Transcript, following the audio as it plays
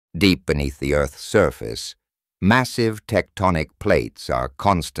Deep beneath the Earth's surface, massive tectonic plates are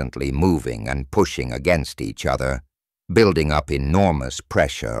constantly moving and pushing against each other, building up enormous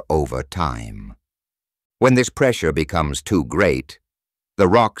pressure over time. When this pressure becomes too great, the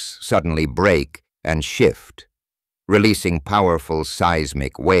rocks suddenly break and shift, releasing powerful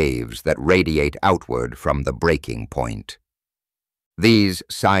seismic waves that radiate outward from the breaking point. These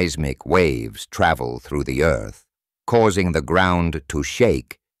seismic waves travel through the Earth, causing the ground to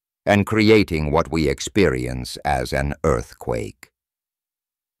shake and creating what we experience as an earthquake.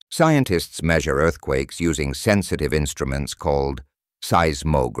 Scientists measure earthquakes using sensitive instruments called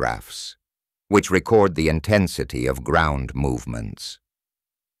seismographs, which record the intensity of ground movements.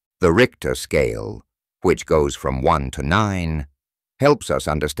 The Richter scale, which goes from 1 to 9, helps us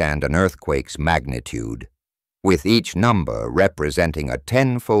understand an earthquake's magnitude, with each number representing a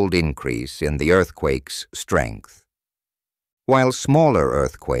 10-fold increase in the earthquake's strength. While smaller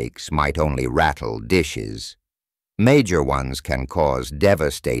earthquakes might only rattle dishes, major ones can cause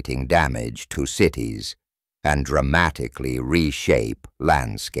devastating damage to cities and dramatically reshape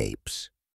landscapes.